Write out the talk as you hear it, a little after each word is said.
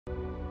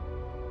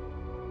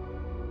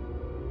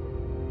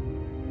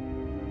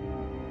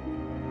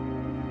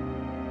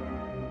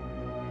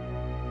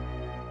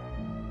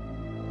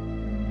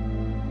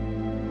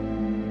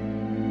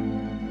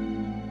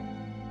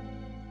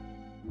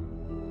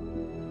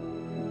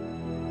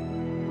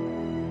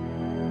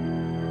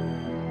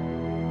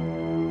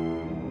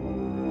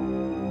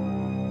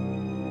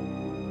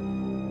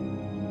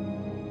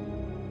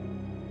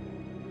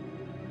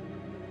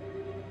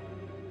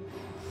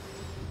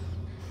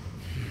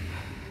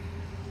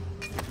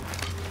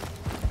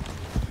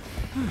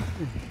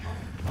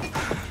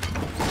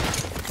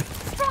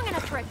Strong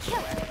enough for a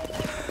killer.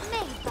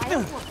 Made by a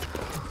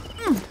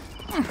woman.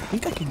 I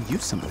think I can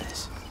use some of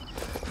this.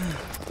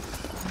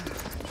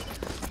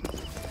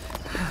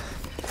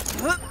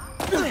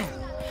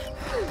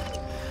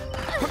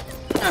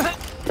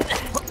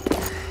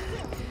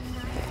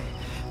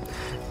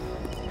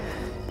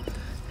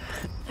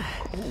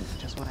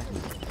 Just what I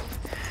need.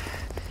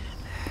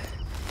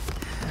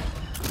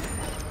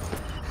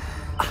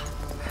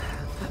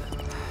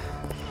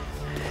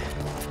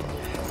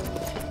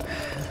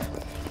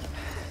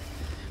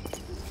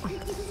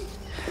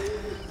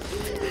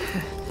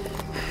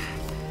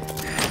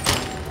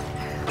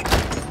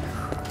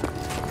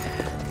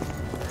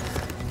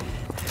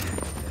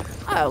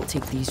 I'll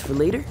take these for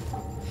later.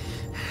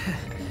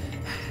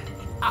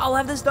 I'll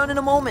have this done in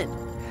a moment.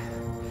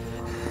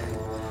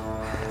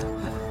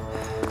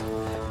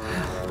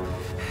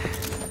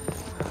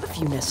 A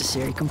few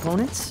necessary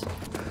components.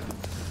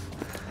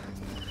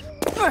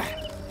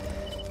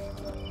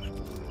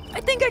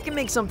 I think I can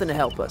make something to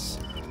help us.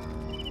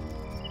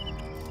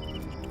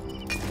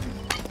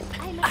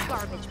 I'm a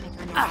garbage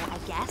picker now, I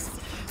guess.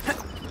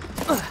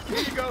 Here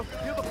you go.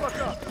 Heal the fuck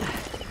up.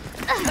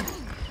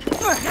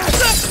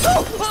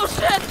 Oh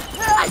shit!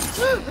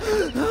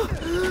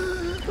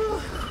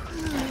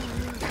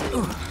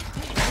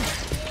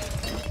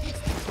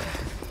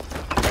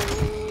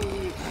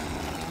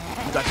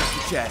 You got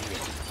Dr. Chad here.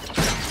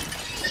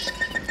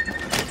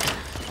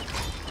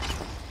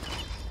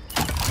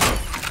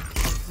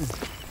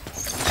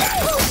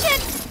 Oh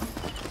shit!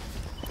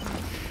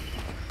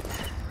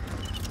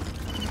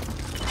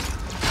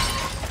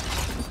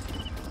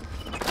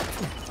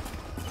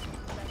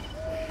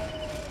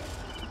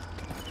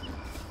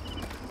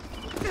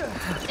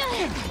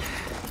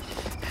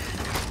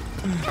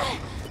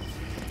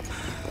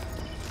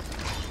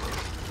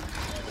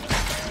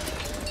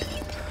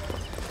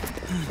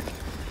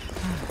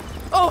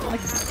 Oh my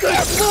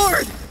good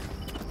lord!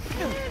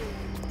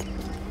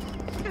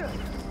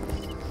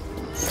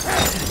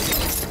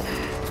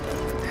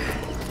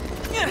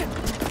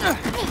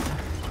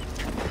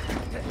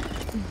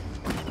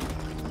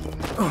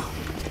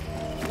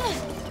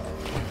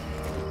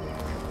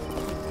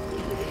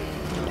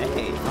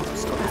 Hey, I'm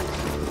still happy.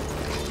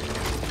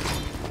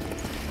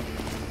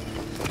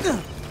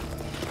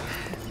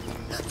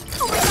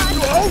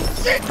 Oh,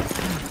 shit!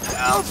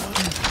 Help!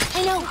 I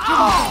know.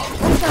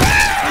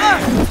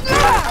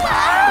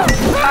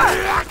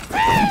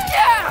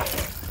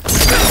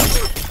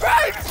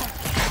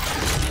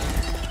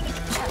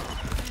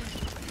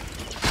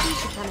 These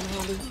should come in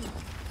handy.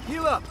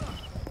 Heal up.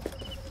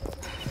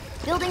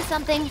 Building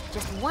something,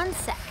 just one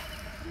sec.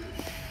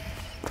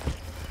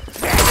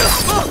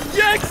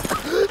 Yanks!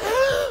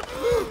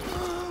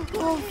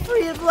 Oh,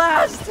 free at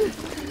last!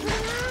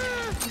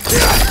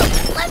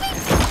 Let me.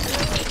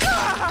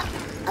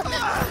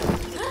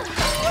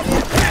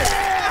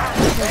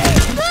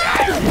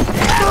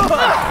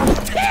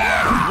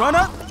 Run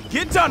up,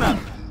 get done up.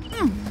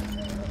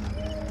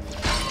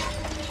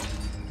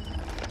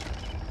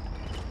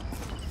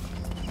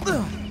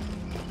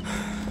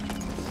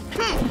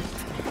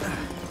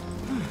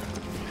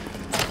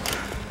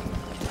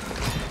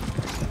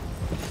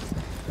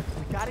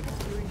 We gotta get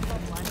doing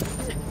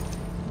something.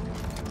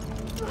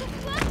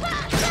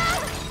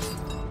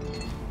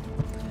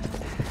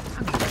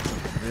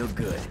 Real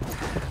good.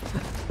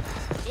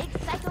 Big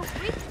psycho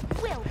freak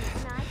will be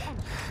denied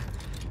entry.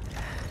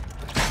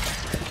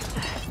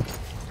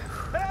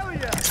 Hell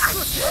yeah!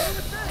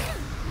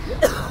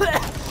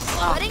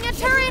 Putting a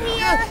turret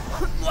here.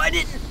 Why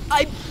didn't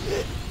I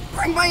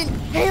bring my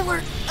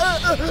inhaler?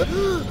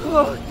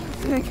 Oh,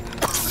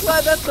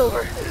 glad that's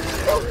over.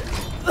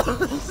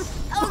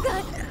 Oh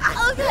god.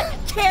 Oh god.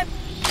 Can't.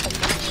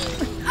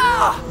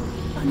 Ah!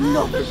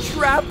 Another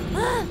trap.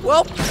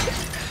 Well,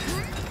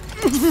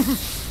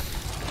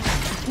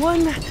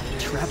 one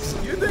trap's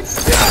You think?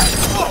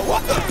 Oh,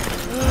 what the?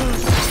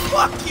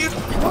 Fuck you!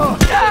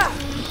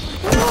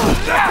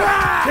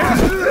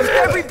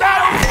 every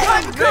battle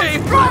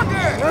becomes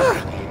stronger.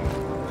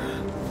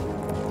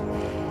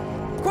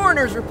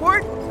 Coroner's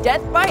report: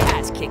 death by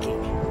ass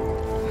kicking.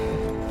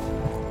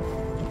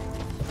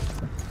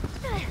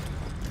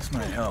 This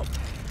might help.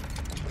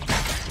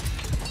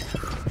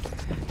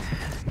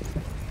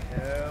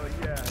 Hell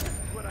yeah, that's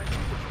what I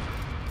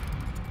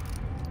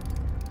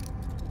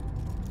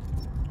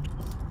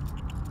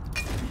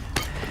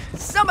need.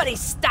 Somebody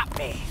stop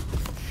me!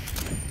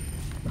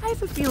 I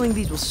have a feeling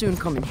these will soon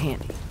come in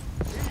handy.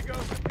 Here you go,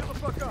 heal the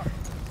fuck up.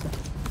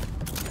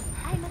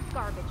 I'm a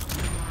garbage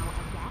picker now,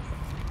 I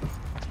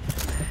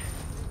guess.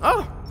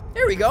 Oh,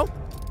 here we go.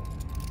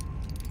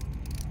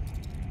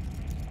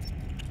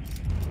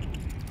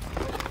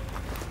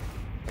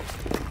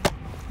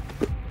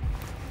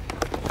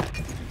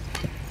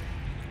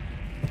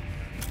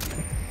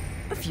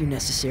 A few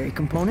necessary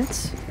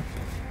components.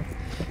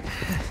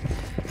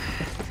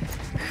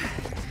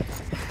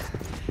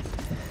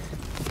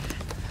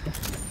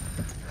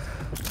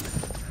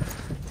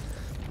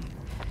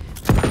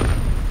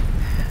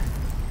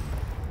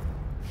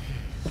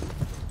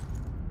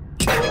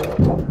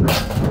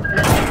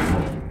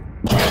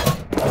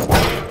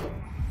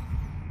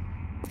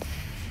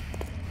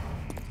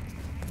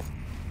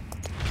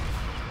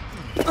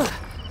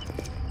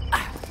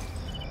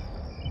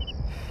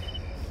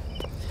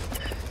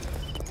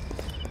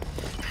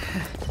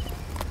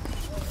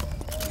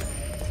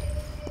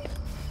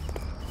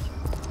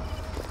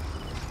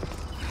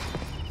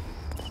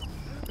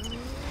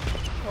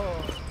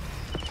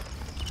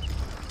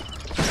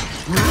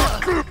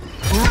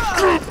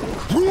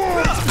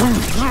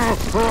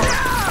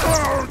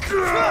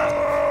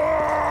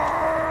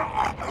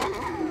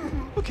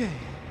 Okay.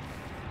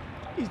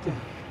 He's dead.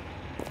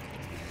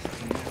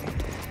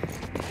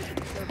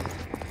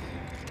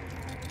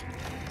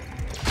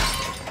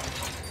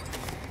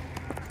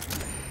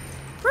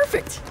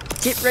 Perfect.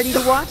 Get ready to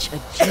watch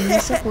a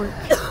genius at work.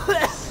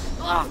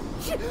 Oh,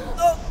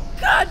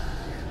 God!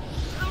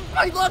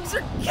 My lungs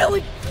are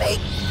killing me!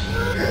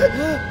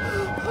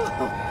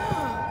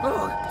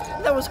 Oh,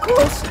 that was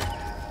close.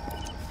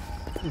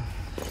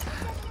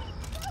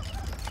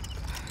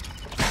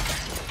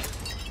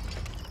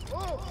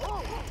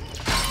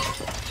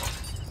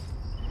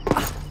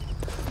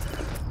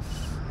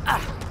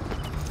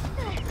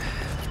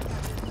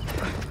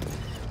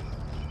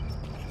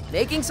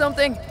 Making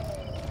something?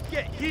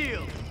 Get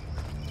healed!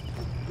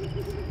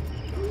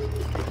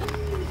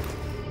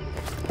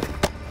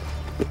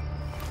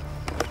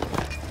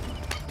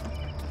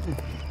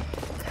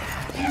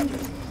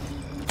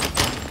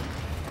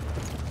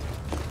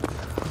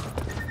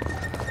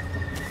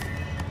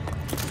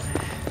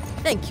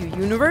 Thank you,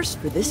 universe,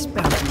 for this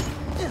bounty.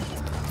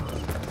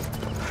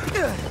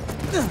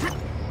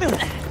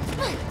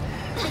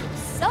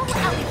 So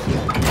out of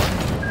here.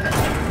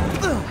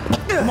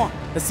 Come on,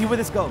 let's see where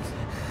this goes.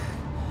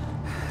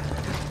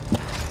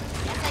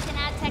 Guess I can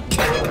add technique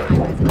to my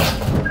resume.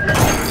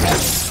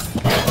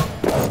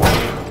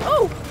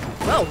 Oh!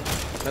 Well,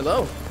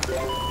 hello.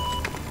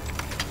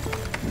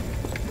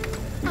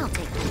 I'll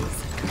take these.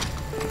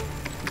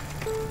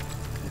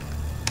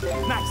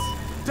 Nice.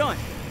 Done.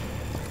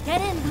 Get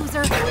in,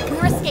 loser.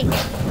 We're escaping.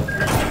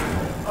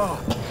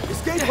 Oh,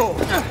 escape hole!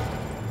 Where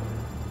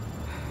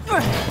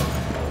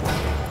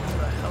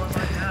the hell am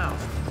I now?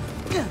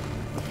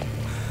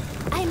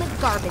 I'm a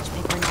garbage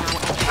picker now,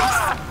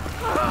 I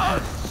Oh,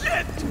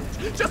 shit!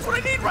 Just what I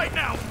need right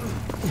now!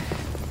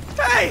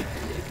 Hey!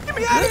 Get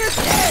me out of this!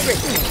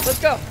 Let's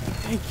go.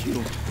 Thank you.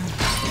 guess.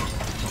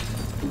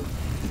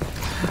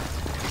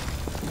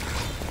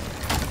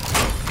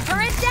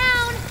 Turret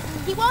down!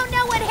 He won't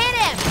know what hit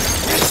him!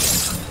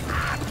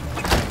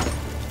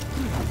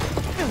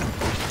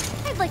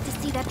 I'd like to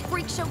see that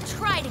freak show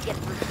try to get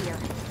through here.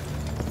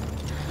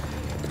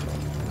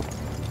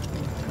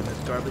 There's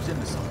garbage in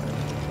this one.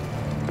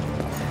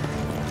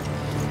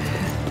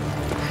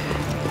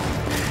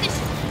 This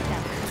should keep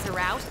that loser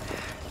out.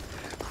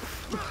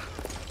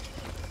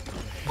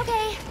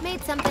 Okay,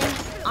 made something.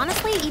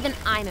 Honestly, even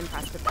I'm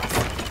impressed with this.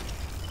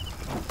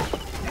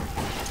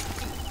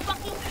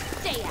 Fucking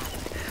stay out.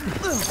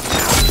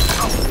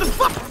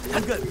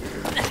 I'm good.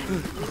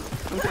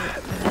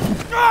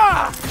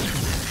 Ah!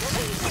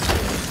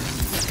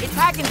 It's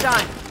hacking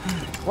time.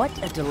 What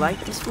a delight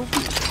this will be.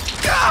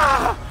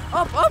 Ah!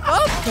 Up, up,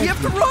 up! We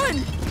have to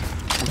run!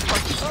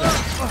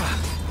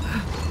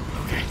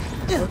 Okay.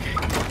 Okay.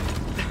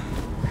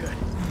 Good.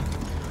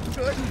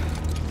 Good.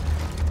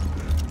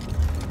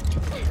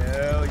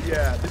 Hell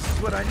yeah, this is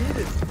what I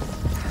needed.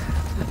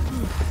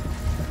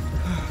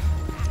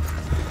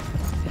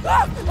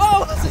 Ah!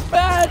 Oh, this is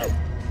bad!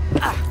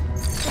 Ah,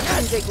 it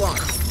doesn't take long.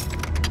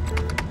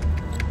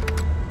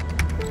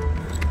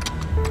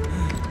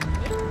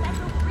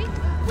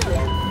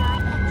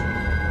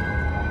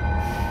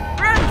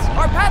 Friends,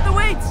 our path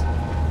awaits!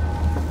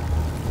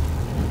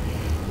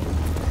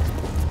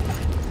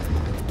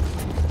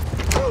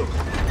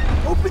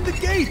 Open the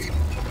gate!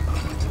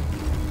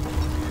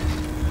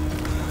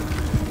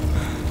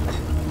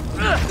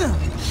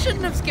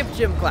 Shouldn't have skipped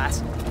gym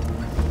class.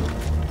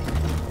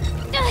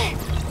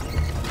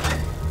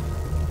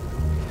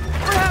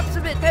 Perhaps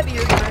a bit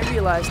heavier than I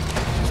realized.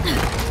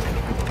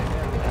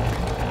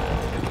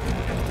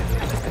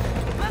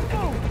 Let's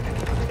go!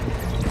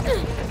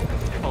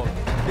 Oh,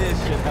 this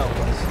should help us.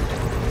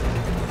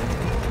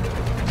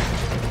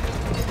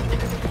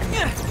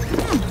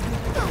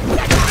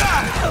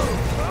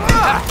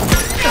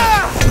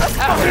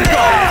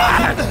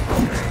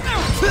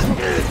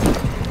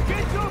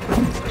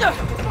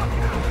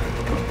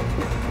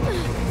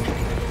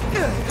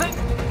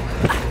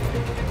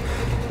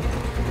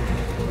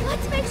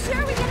 Let's make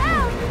sure we get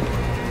out.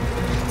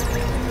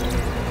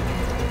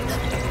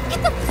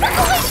 Get the fuck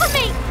away from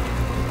me!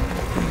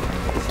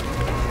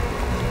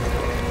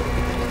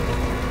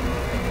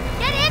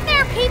 Get in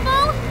there,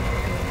 people!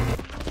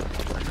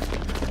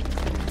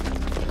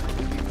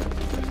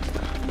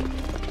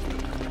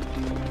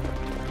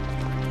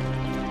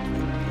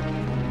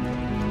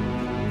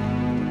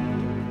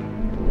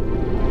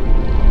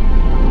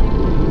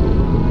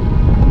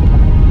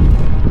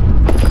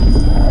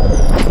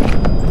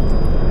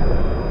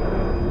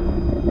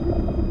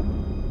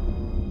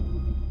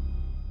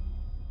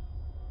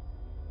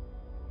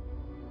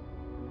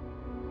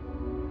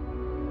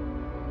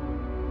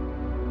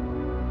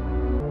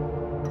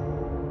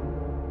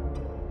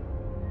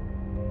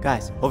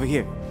 Guys, over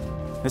here.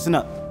 Listen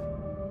up.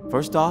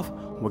 First off,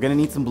 we're gonna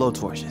need some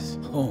blowtorches.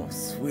 Oh,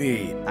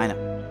 sweet. I know.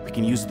 We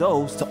can use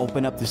those to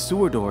open up the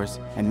sewer doors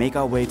and make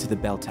our way to the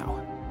bell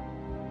tower.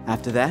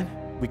 After that,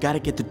 we gotta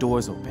get the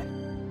doors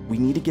open. We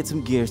need to get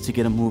some gears to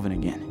get them moving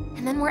again.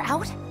 And then we're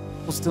out?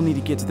 We'll still need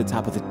to get to the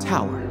top of the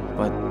tower,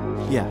 but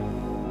yeah,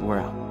 we're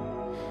out.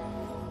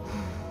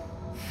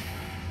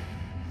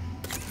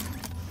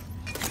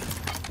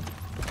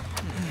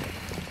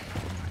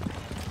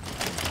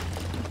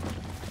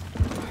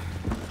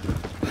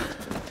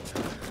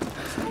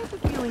 I have a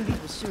feeling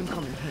these will soon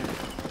come in handy.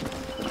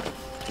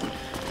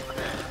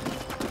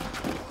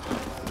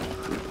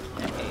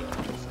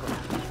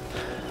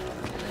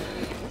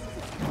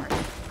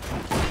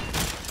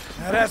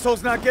 That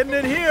asshole's not getting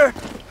in here!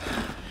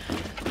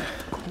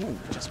 Cool,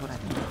 just what I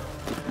need.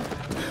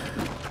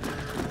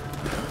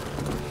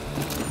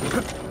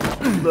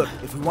 Look,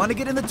 if we want to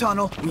get in the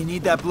tunnel, we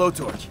need that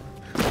blowtorch.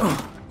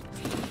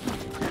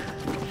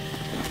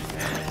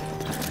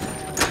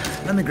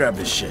 Let me grab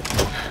this shit.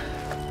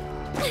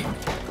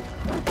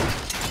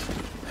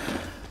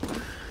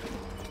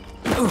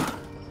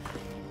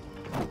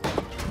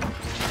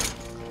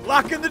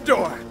 Locking the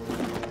door.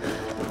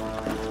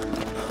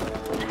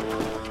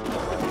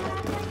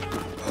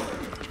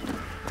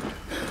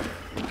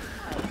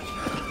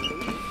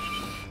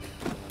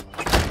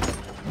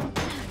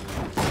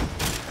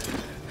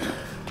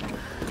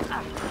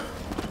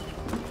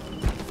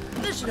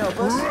 This should help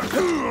us.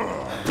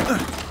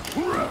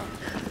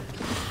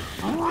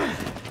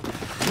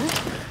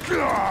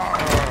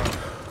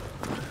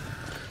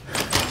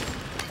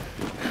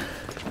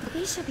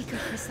 These should be good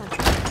for something.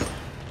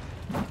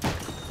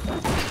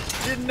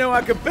 Didn't know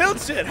I could build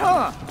shit,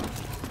 huh?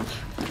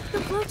 The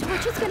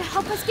blowtorch is gonna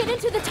help us get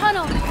into the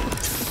tunnel. I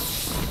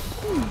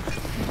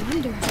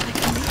wonder if I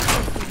can make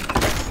something.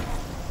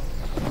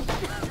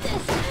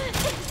 This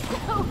is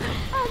so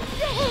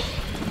unsafe.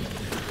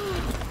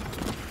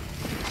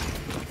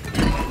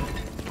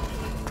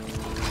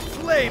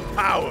 Flame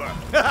power!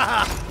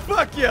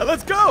 Fuck yeah,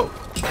 let's go!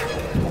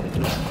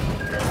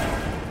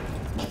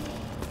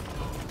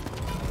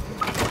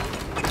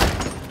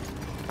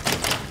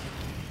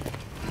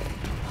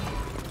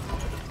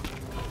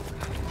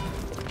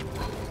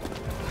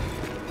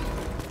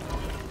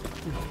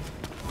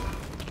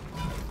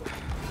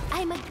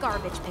 I'm a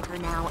garbage picker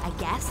now, I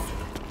guess.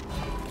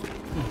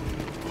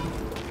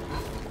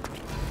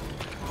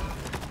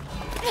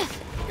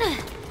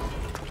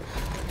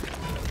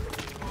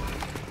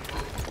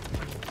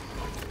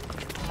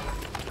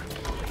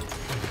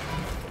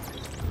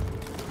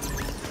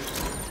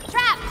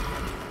 Trapped!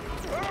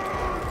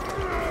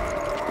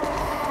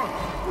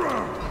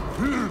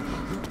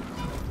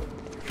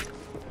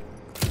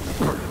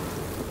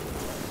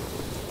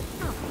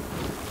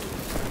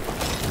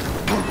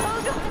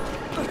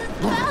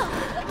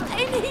 I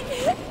need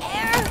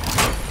air!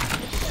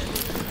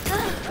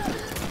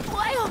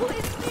 Why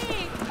always me?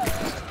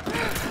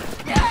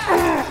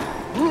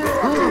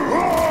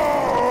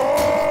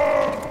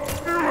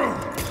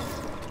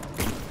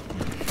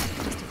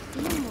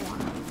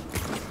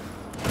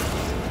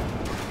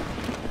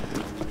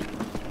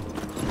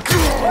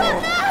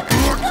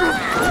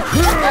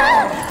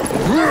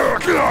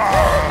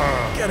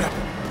 Get up!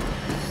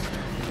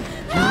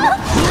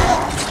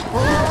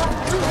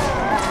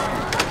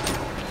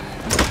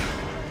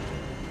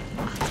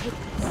 I'll take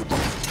this,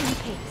 just in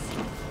case.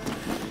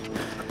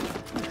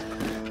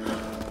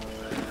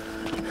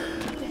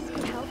 This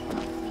could help,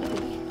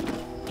 maybe.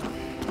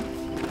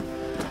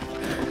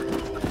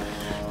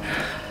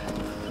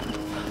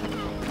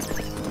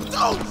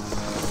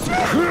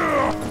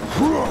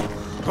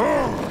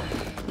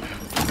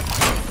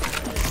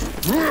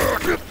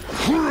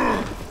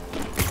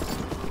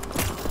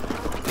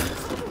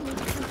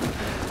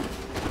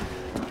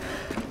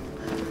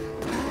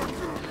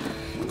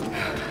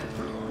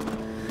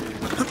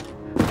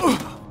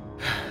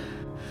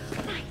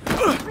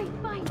 Great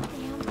find,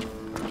 Sam.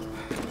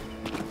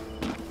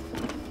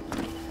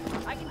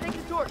 I can take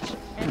the torch,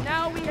 and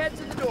now we head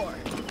to the door.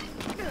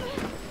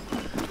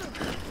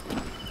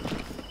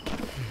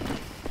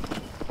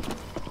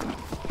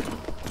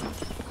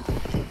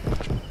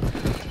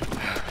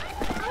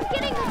 I'm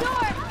getting the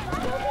door!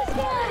 Don't be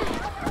scared!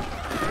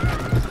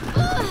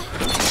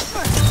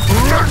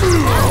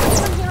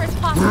 Everyone here is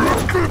possible.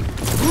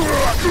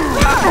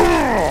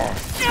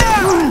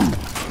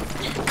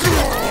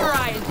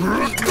 Try and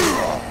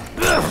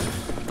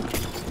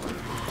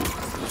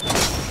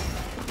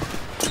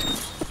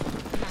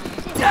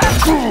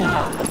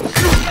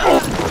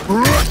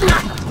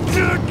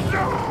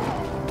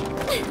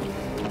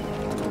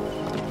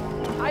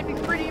I'd be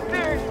pretty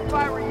embarrassed if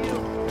I were you.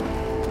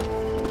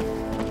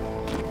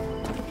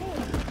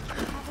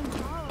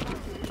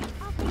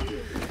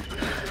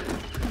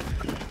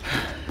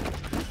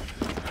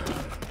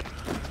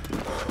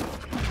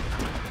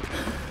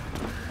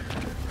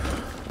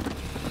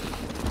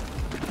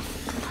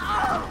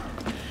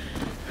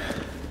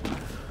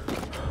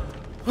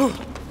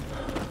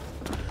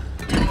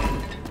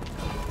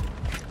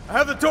 I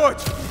have the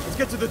torch! Let's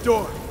get to the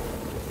door.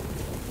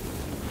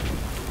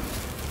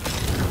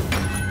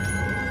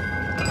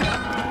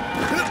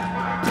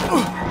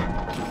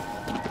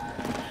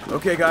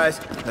 Okay, guys,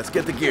 let's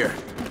get the gear.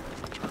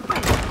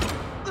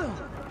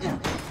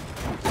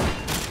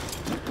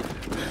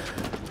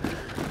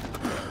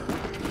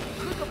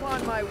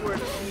 on my word,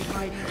 we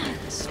might even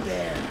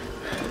despair.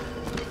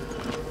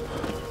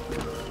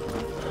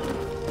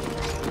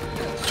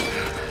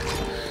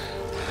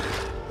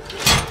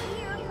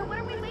 Here, so what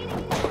are we waiting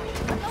for?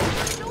 Let's open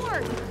the door.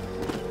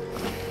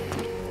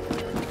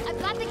 I've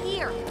got the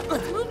gear.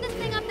 Let's move this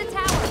thing up the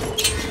tower.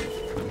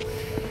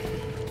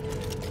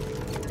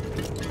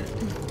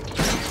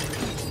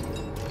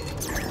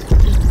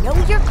 Know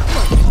your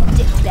close,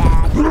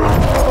 dickbag.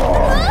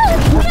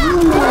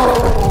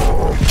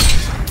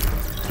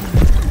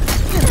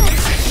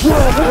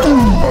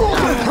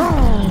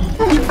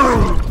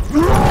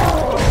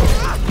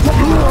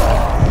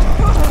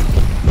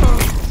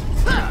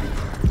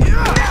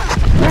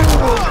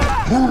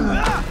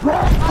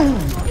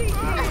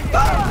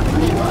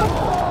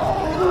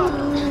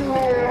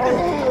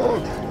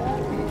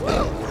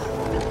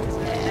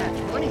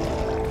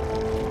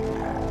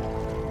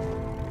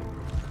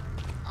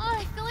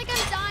 I feel like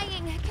I'm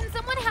dying. Can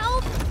someone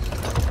help?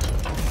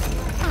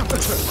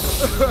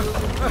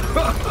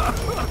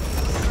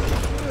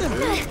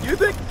 You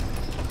think?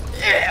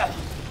 Yeah.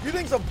 You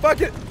think's a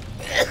bucket?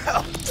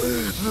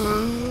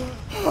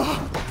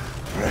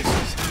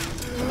 Precious.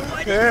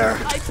 There.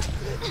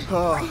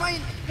 Bring my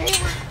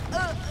inhaler.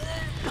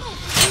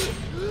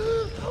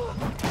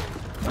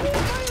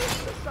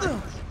 I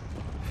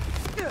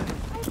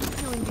have a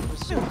feeling these will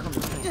soon come to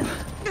me.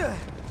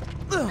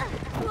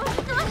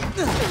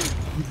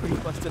 I'm pretty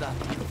busted up.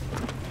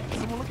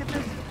 Someone look at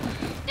this.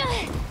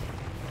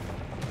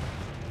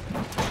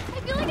 I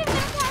feel like I'm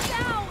gonna pass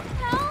out.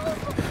 Help!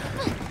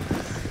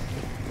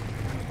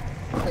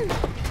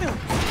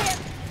 Can't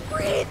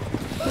breathe.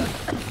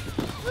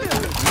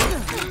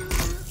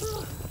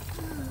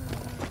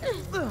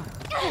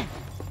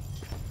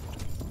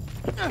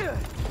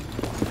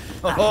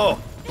 Oh,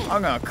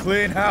 I'm gonna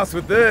clean house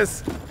with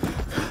this.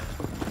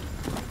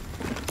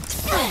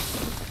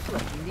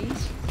 Collecting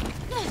these.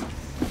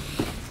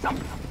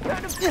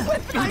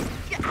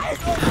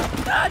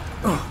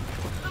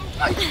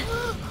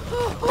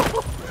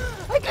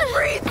 I can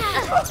breathe. I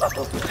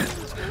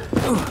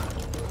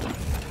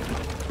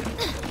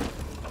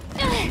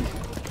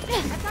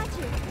got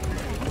you.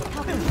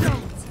 Helping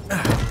friends. I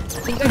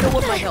think I know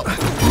what might help.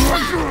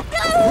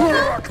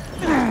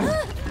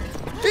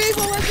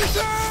 Evil has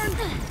returned!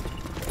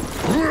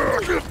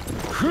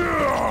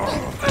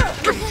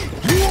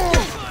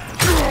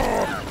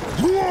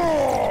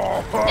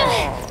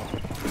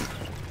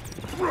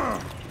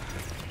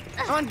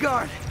 On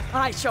guard!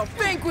 I shall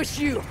vanquish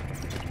you!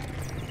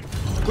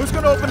 Who's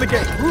gonna open the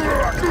gate?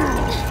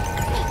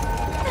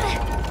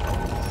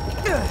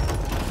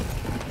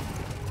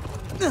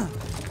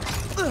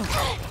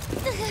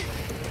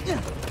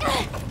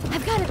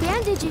 I've got a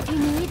bandage if you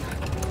need.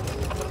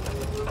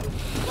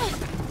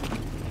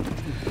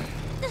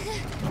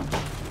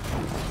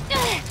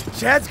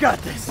 Chad's got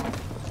this.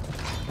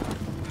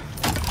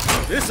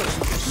 This'll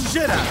beat the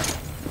shit out of him.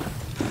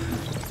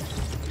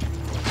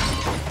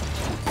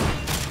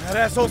 That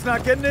asshole's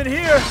not getting in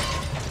here.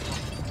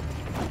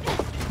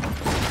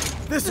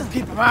 This'll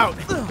keep him out.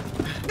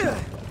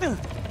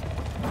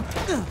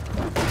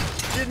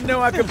 Didn't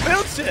know I could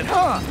build shit,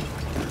 huh?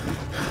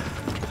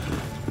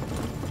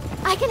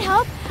 I can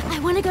help. I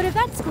want to go to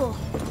vet school.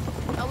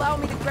 Allow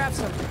me to grab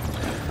some.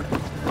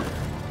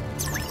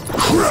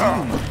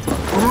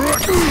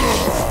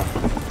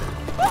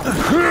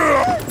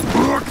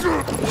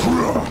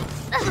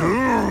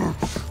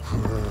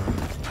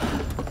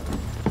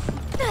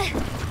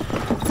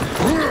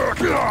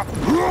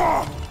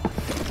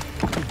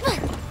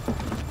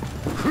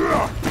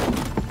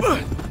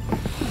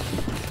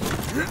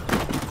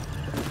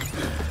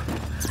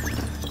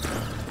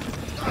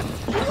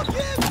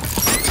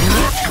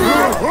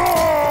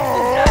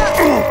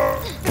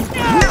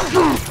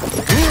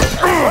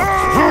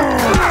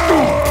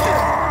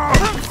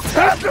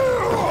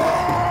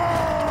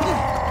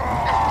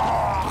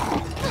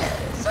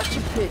 Such a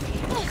pity.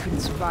 I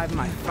couldn't survive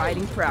my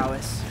fighting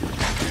prowess.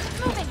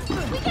 Moving.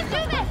 We can do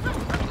this.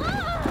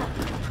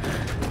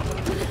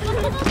 It's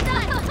almost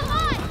done. Come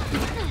on.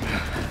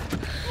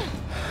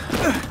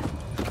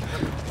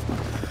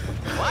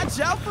 Watch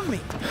out for me!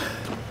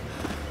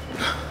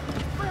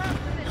 Perhaps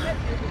a bit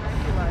heavier than I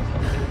realized.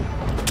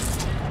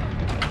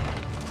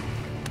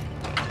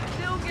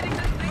 Still getting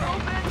this thing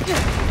open?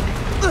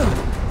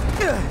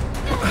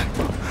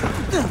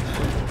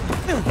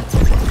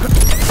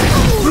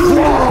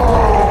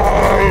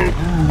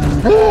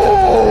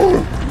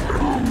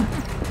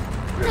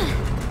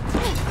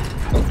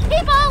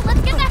 People,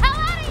 let's get the hell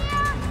out of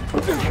here.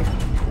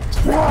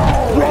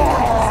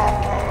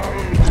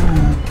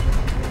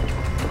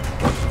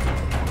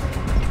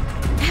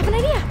 I have an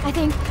idea, I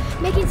think.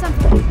 Making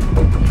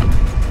something.